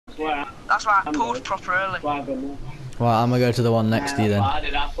That's why I pulled proper early. Right, I'm gonna go to the one next to you then. I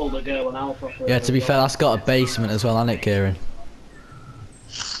did. I pulled a girl and I was proper. Yeah, to be fair, that's got a basement as well, hasn't it, Kieran?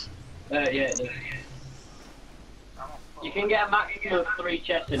 Yeah, it does. You can get a maximum of 3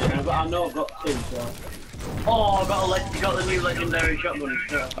 chests in it. I know I've got 2, so. Oh, I got the new legendary shotgun.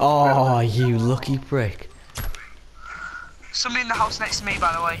 Oh, you lucky prick. Somebody in the house next to me,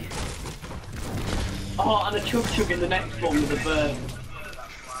 by the way. Oh, and a chug in the next one with a bird.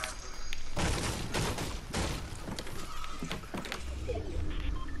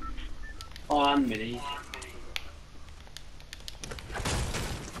 Oh, and minis.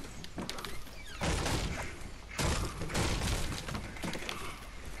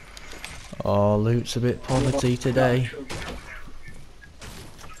 Oh, loot's a bit poverty today.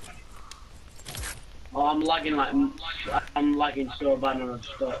 Oh, I'm lagging so bad when I'm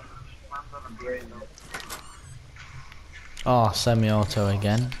stuck. Oh, semi-auto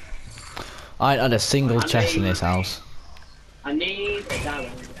again. I ain't had a single chest in this house. I need a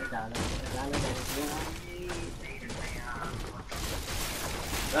dollar.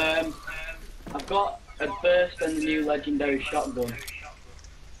 I've got a burst and the new legendary shotgun.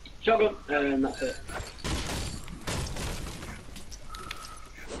 That's it.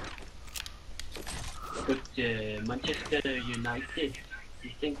 But Manchester United, you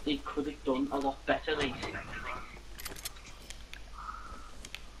think they could have done a lot better these?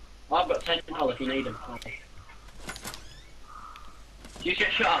 Oh, I've got 10 if you need them. You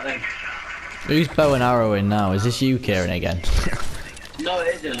get shot at then. Who's bow and arrowing now? Is this you, Kieran, again? No,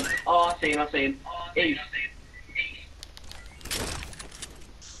 it isn't. Oh, I see him. East.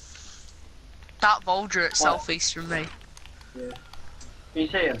 That Vulture at southeast from me. Yeah. Can you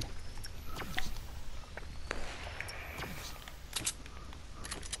see him?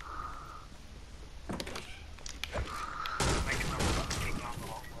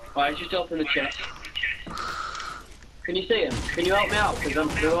 Right, just open the chest. Can you see him? Can you help me out? Because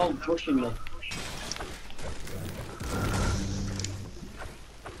they're all pushing me.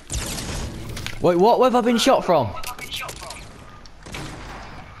 Wait, what? Where have I been shot from?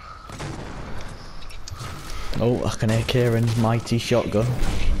 Oh, I can hear Kieran's mighty shotgun.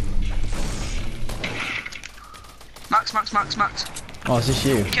 Max. Oh, is this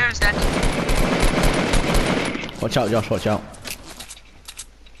you? Kieran's dead. Watch out, Josh, watch out.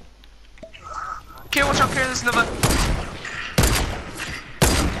 Kieran, watch out, Kieran, there's another.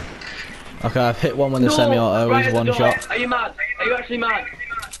 Okay, I've hit one with the semi-auto, right he's one shot. Are you mad? Are you actually mad?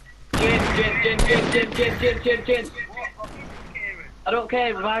 James. I don't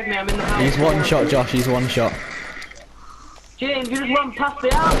care, revive me, I'm in the house. He's one shot, Josh, he's one shot. James, you just run past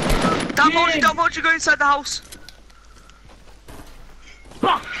the house. That Vulture go inside the house.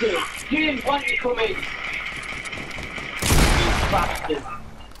 Bastard! James, why don't you come in? You bastard.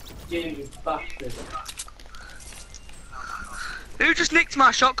 James, you bastard. Who just nicked my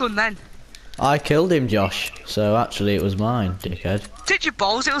shotgun then? I killed him, Josh, so actually it was mine, dickhead. Did you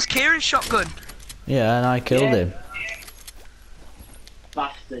balls? It was Kieran's shotgun. Yeah, and I killed him.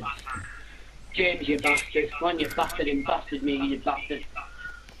 Bastard. James, you bastard. When you bastard him, bastard me, you bastard.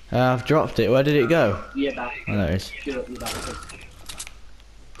 I've dropped it, where did it go? You bastard. Oh, there it is. Shut up, you bastard.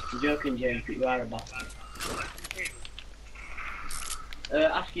 I'm joking, James, but you are a bastard.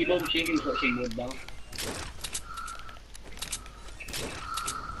 Ask your mum, she can put some wood down.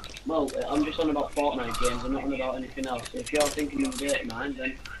 Well, I'm just on about Fortnite games, I'm not on about anything else. So if you're thinking of dirty mine,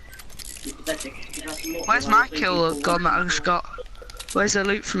 then you're pathetic. Where's my kill gone that I just got? Where's the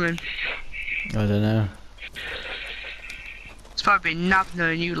loot from him? I don't know. It's probably been nabbed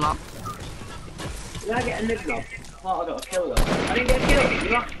knowing you lot. Did I get a nib knob? Oh, I got a kill though. I didn't get a kill, you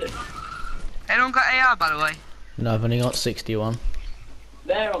bastard. Anyone got AR by the way? No, I've only got 61.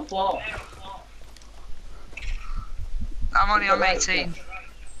 There on floor. I'm only on 18.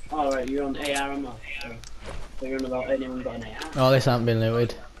 Alright, you're on AR ammo. So you're on about anyone got an AR. Oh, this hasn't been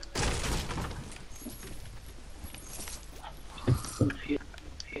looted.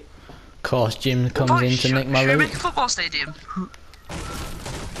 Of course, Jim comes in to nick my Should we loot. make a football stadium?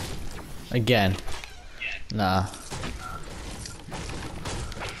 Again. Nah.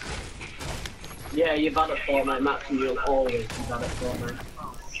 Yeah, you're bad at Fortnite, Max, and you'll always be bad at Fortnite.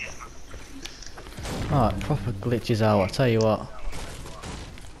 Oh, it proper glitches out, I tell you what.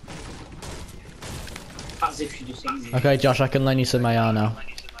 As if you just seen me. Okay, Josh, I can lend you some AR now.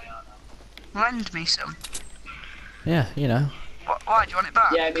 Lend me some. Yeah, you know. Why, do you want it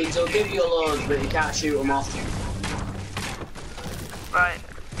back? Yeah, it means they'll give you loads, but you can't shoot them off. Right.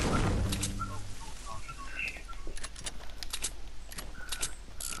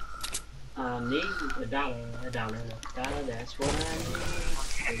 I need a dollar, that's what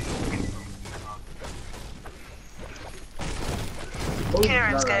I need.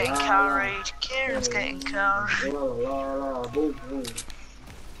 Kieran's getting carried. Kieran's getting carried.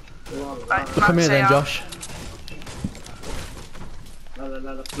 Right, Come here then, out. Josh.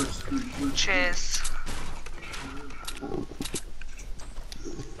 Cheers.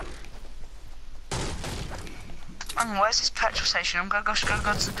 Where's this petrol station? I'm gonna go to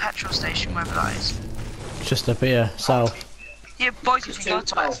the petrol station, wherever that is. Just up here, south. Yeah, boys, if you go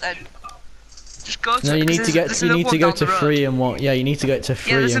to it then. Just go to No, it. you need to get. You need to go to 3 and 1. Yeah, you need to get to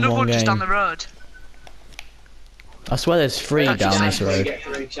 3 there's in another one one just down game. the road. I swear there's 3 down this road.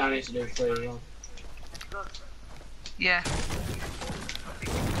 Yeah.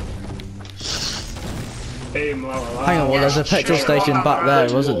 Hang on, well there's a petrol station back there,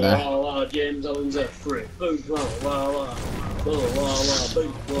 wasn't there? James owns a free.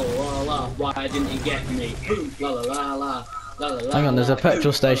 Why didn't he get me? Hang on, there's a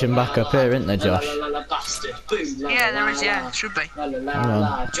petrol station back up here, isn't there, Josh? Yeah, there is, yeah, should be. Hang on,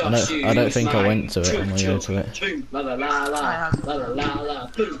 I don't think I went to it, I'm gonna go to it.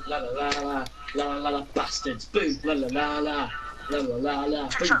 Bastards, boom, la la la la. La la la la,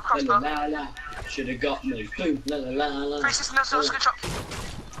 boom, la la la. Should have got me, boom, la la la la.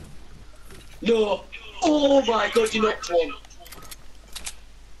 No! Oh my god, you knocked one!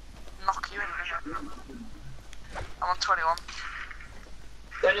 Knock you in. I'm on 21.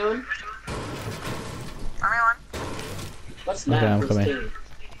 21? Anyone? What's Okay, 9 I'm plus coming. 2?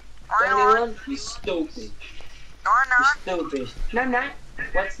 21? You stupid. You stupid. No.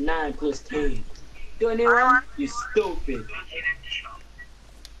 What's 9 plus 2? 21? You stupid.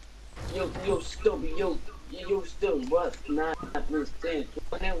 You stupid. You stupid. What's 9 plus 10?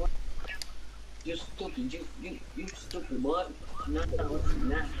 21? You stupid. You stupid. What? 9 plus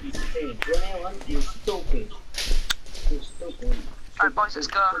 9 plus 10. 21? You stupid. You stupid. Alright, boys, let's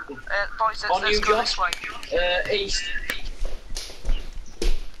go. Boys, let's go this way. East.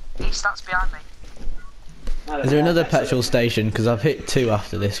 East, that's behind me. Is there another petrol station? Because I've hit 2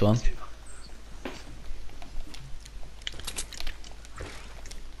 after this one.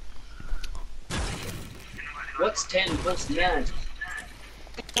 What's 10 plus 9?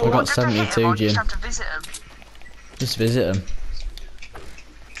 I got 72, Jim. Just have to visit him. Just visit them.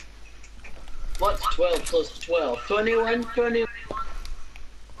 What's 12 plus 12? 21, 20.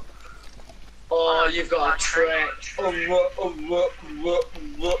 Oh, you've got a track.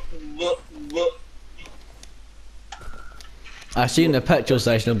 I assume the petrol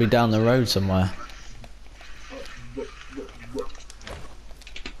station will be down the road somewhere.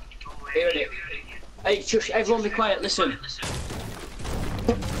 Here it is. Hey, shush, everyone be quiet, listen.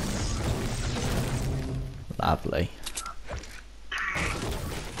 Lovely.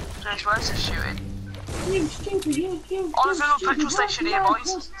 James, where's this shooting? You stupid, you Oh, there's another petrol station here,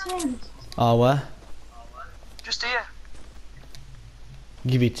 boys. Oh, where? Just here.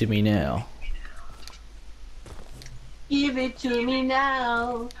 Give it to me now. Give it to me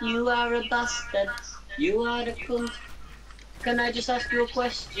now. You are a bastard. You are a cunt. Can I just ask you a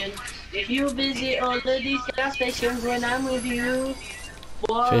question? If you visit all of these gas stations when I'm with you,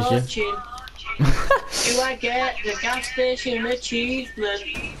 watching, do I get the gas station achievement?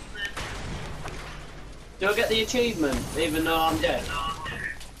 Do I get the achievement, even though I'm dead?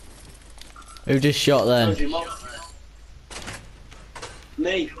 Who just shot then?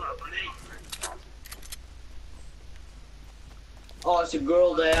 Me. Oh, it's a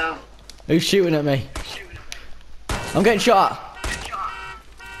girl there. Who's shooting at me? I'm getting shot at.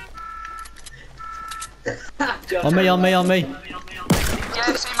 On me. Yeah,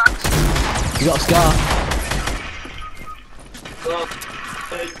 see, Max. You got a scar. Oh,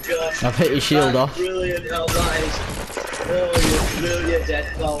 thank God. I've hit his shield off. Brilliant, how that is. Oh, you're brilliant, dead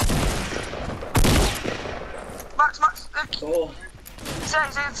pal. Max, Oh. say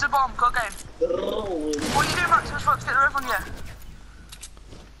it's a bomb, go again. Oh. What are you doing, Max? I'm supposed to get the roof on you.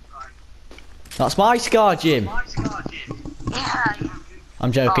 That's my scar, Jim. Yeah.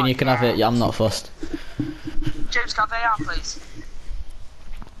 I'm joking, you can have it. Yeah, I'm not fussed. James, can I have AR, please?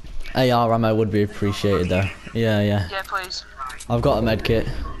 AR ammo would be appreciated though. Yeah. Yeah, please. I've got a med kit.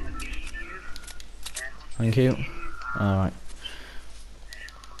 Thank you. Alright.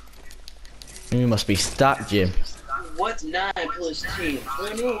 You must be stacked, Jim. What's 9 plus 10?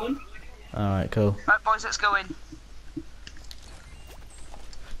 21? Alright, cool. Right, boys, let's go in.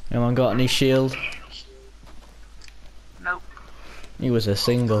 Anyone got any shield? Nope. He was a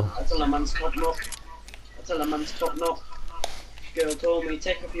single. I tell a man's top knock. Girl told me,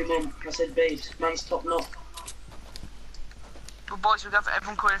 take off your mum. I said, babes, man's top knock. But boys, we have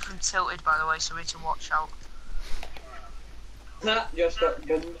everyone coming from Tilted, by the way, so we need to watch out. Just got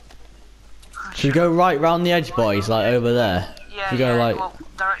bummed. Should we go right round the edge, boys, like over there? Yeah, Yeah, We go like. well,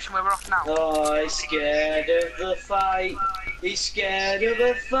 direction where we're off now. Oh, he's scared of the fight. He's scared of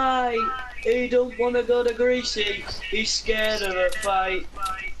a fight. He don't want to go to Greasy. He's scared of a fight.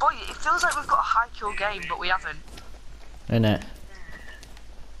 Boy, it feels like we've got a high kill game, but we haven't. Innit?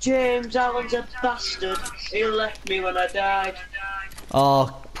 James Allen's a bastard. He left me when I died.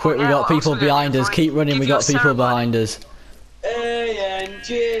 Oh, quick, we Yeah, got well, people absolutely. behind us. Keep running, we Give you got a people ceremony. behind us.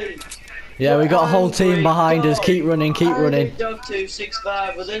 A-N-G. Yeah, we got a whole team behind us. Keep running, keep running. Dog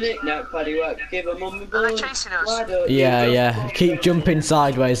 265 with a knick-knack paddywhack. Give a mummy Are bone. they chasing us? Why don't Yeah, you yeah. Keep jumping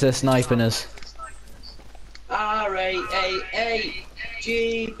sideways, they're sniping us.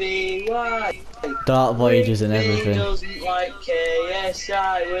 R-A-A-A-G-B-Y. Dark Voyages and He everything. doesn't like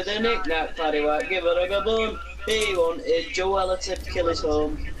KSI with a knick-knack paddywhack. Give her a good bone. He wanted Joella to kill his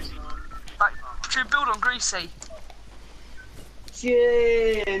home. Like, should we build on Greasy?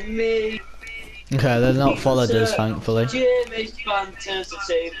 Jimmy. Okay, they're not followed us, thankfully. Jimmy's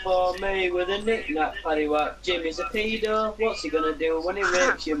fantasy for me with a knick-knack paddywhack. Jimmy's a pedo. What's he gonna do when he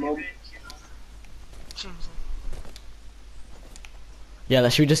rapes your mum? Yeah,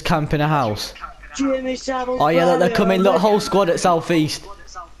 should we just camp in a house? Jimmy Savile's Oh yeah, look, they're coming. Look, whole squad at southeast.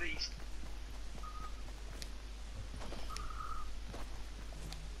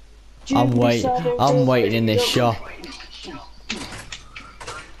 I'm waiting in this shop.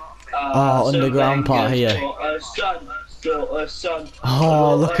 Oh, underground part here.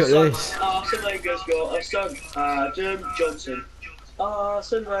 Oh, look at this. Arsene Wenger's got a son, Adam Johnson.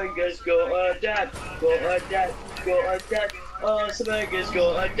 Arsene Wenger's got a dad, got a dad, got a dad. Arsene Wenger's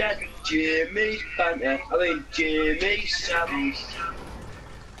got a dad. Jimmy Jimmy Savile.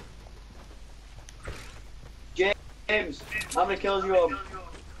 James, how many kills you on?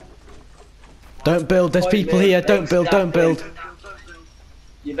 Don't build, there's people here. Don't build, don't build.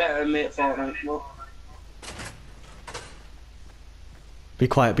 You better admit Fortnite, what? Be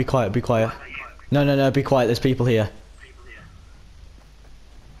quiet, be quiet, be quiet. No, no, no, be quiet, there's people here.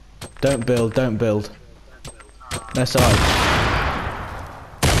 Don't build, don't build. No, sorry.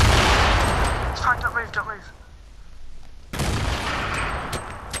 It's fine, don't move, don't move.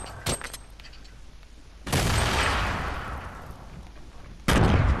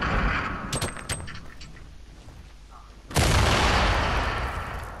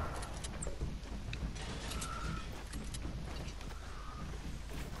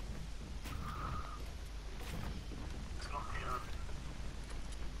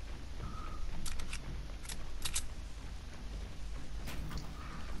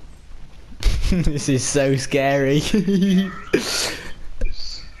 This is so scary.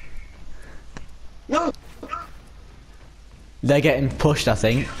 No! They're getting pushed, I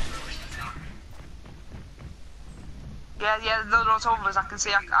think. Yeah, yeah, they're not over us. I can see.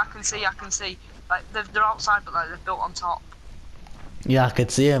 Like, they're outside, but like they're built on top. Yeah, I could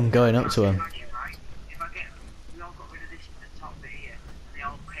see him going up to him.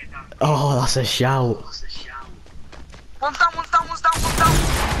 Oh, that's a shout. One's down, one's down, one's down, one's down.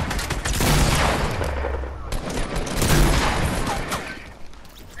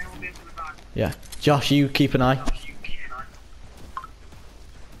 Yeah. Josh, you keep an eye.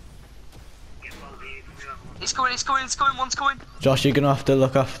 It's coming, it's coming, it's coming, one's coming. Josh, you're gonna have to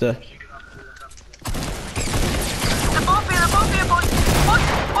look after. They're both here, boy.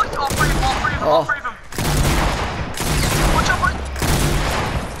 Boy, all three of them, all three of them. Watch out, boy.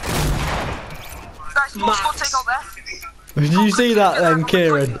 Nice, full squad take out there. Did you see that then,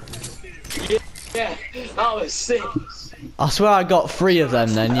 Kieran? Yeah, that was sick. I swear I got 3 of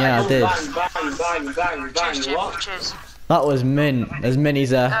them then, yeah I did. Bang, bang, bang, bang, bang, Cheers, what? cheers. That was mint. There's minis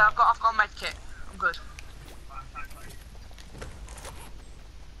there. I've got a med kit. I'm good.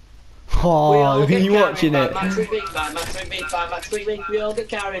 Oh, are you watching it? We all get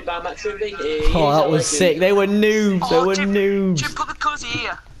carried by Max Ruby. Oh, that was sick. They were noobs. They were noobs. Jim, put the cozy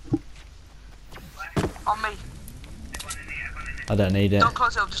here. On me. I don't need it. Don't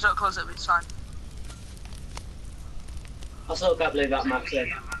close it up, just don't close it up, it's fine. I still can't believe that Max said.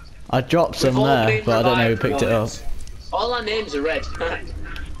 I dropped some there, but I don't know who picked it up. All our names are red.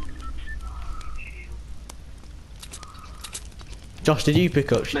 Josh, did you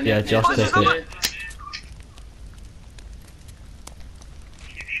pick up? Yeah, Josh Oh, took it.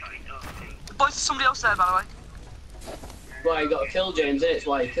 Boys, there's somebody else there, by the way. Why you got to kill James, innit? It's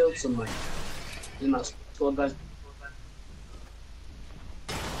why he killed someone. In that squad then.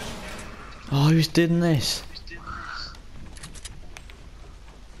 Oh, who's doing this?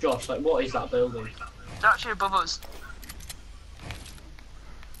 Josh, like what is that building? They're actually above us.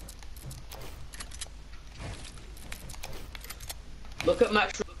 Look at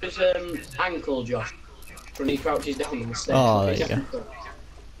Max Ruby's ankle, Josh. When he crouches down on the stairs. Oh, there you go.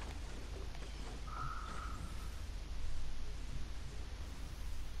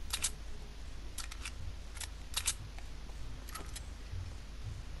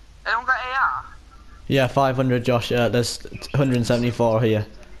 Anyone got AR? Yeah, 500, Josh. There's 174 here.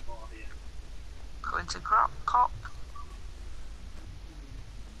 Going to cop.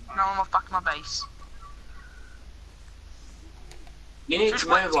 Now I'm off back to my base. You need Just to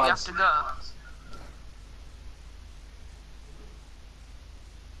wait move, till we have lads. to go.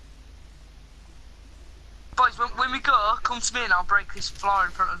 Boys, when we go, come to me and I'll break this floor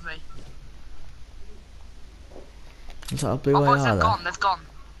in front of me. Is that a blue Oh, boys, AR there? they've gone.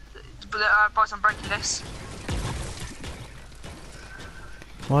 But boys, I'm breaking this.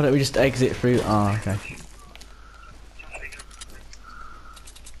 Why don't we just exit through? Oh, okay.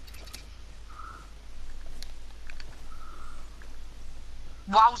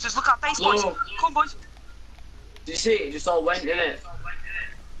 Wowzers, look at base, boys. Look. Come on, boys. Did you see it? It just all went, didn't it?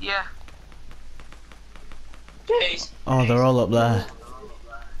 Yeah. Jeez. Oh, they're all up there.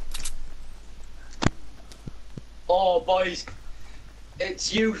 Oh, boys.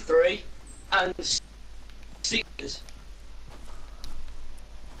 It's you three and six.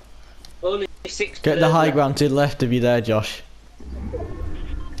 Only 6 Get the high ground to the left of you there, Josh.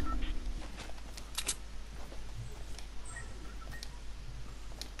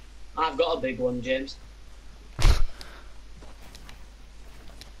 I've got a big one, James.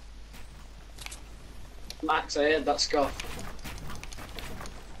 Max, I heard that scoff.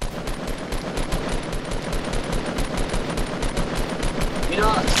 You know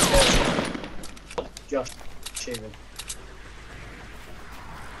what? Josh, cheering.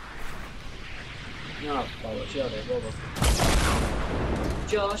 No, bollocks, you're there, brother.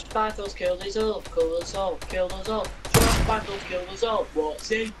 Josh Battles killed us all, killed us all, killed us all. Josh Battles killed us all. What's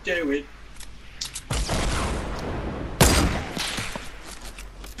he doing?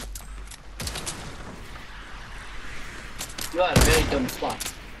 You are a very dumb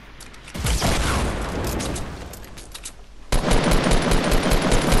twat.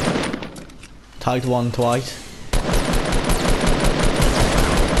 Tagged one twice. Right,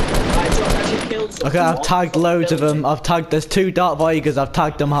 Josh actually killed someone. Okay, I've tagged loads of them. I've tagged. There's 2 Dark Vigors. I've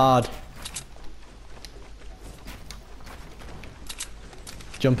tagged them hard.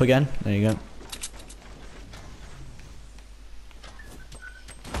 Jump again. There you go.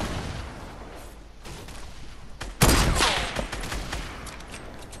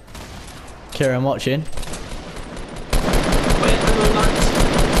 Kira, I'm watching. Wait, come on, Max.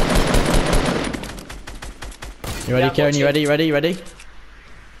 You ready, Yeah, Kieran? You watching. ready? You ready?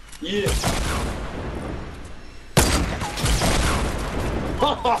 Yeah.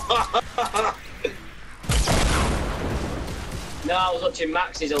 No, I was watching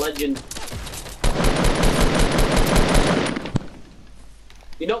Max, he's a legend.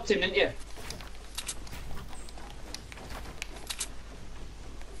 You knocked him, didn't you?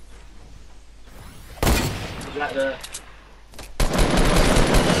 He's right there.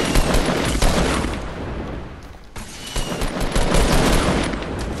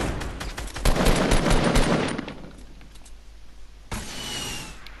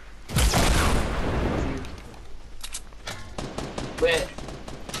 Wait.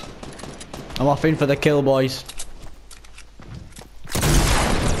 I'm off in for the kill, boys.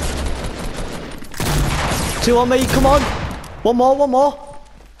 2 on me, come on. One more.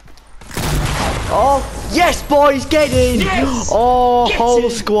 Oh, yes, boys, get in. Yes! Oh, Get whole in.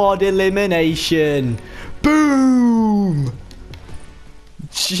 squad elimination. Boom.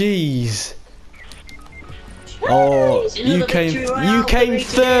 Jeez. Oh, you came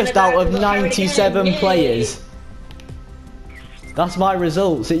first out of 97 players. That's my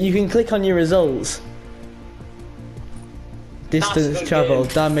results. You can click on your results. Distance good travelled,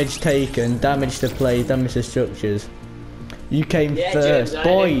 game. damage taken, damage to play, damage to structures. You came Yeah, first,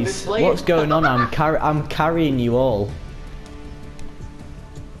 James, boys. I What's going on? I'm carrying you all.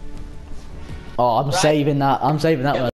 Oh, I'm saving that. I'm saving that one.